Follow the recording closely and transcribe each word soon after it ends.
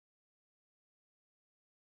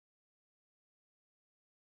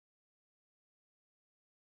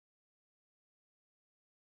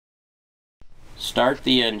Start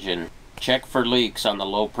the engine. Check for leaks on the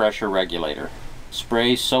low pressure regulator.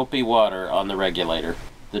 Spray soapy water on the regulator.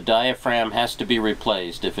 The diaphragm has to be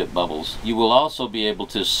replaced if it bubbles. You will also be able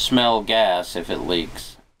to smell gas if it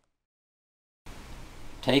leaks.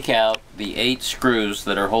 Take out the 8 screws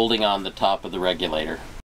that are holding on the top of the regulator.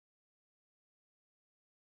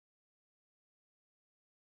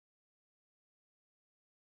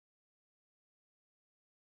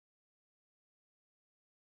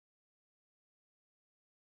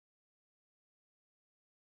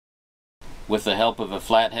 With the help of a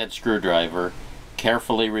flathead screwdriver,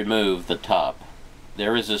 carefully remove the top.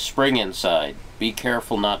 There is a spring inside. Be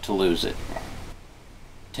careful not to lose it.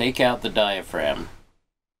 Take out the diaphragm.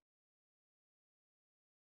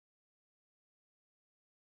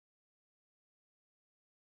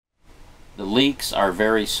 The leaks are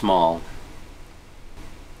very small.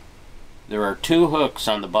 There are 2 hooks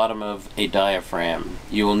on the bottom of a diaphragm.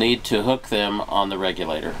 You will need to hook them on the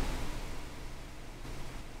regulator.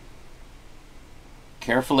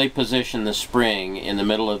 Carefully position the spring in the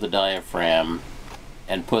middle of the diaphragm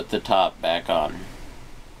and put the top back on.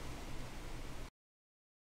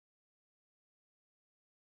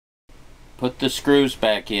 Put the screws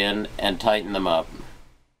back in and tighten them up.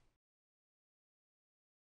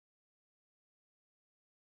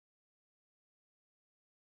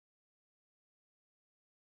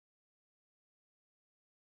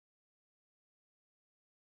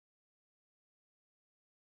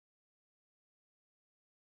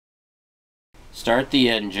 Start the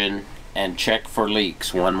engine and check for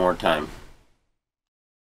leaks one more time.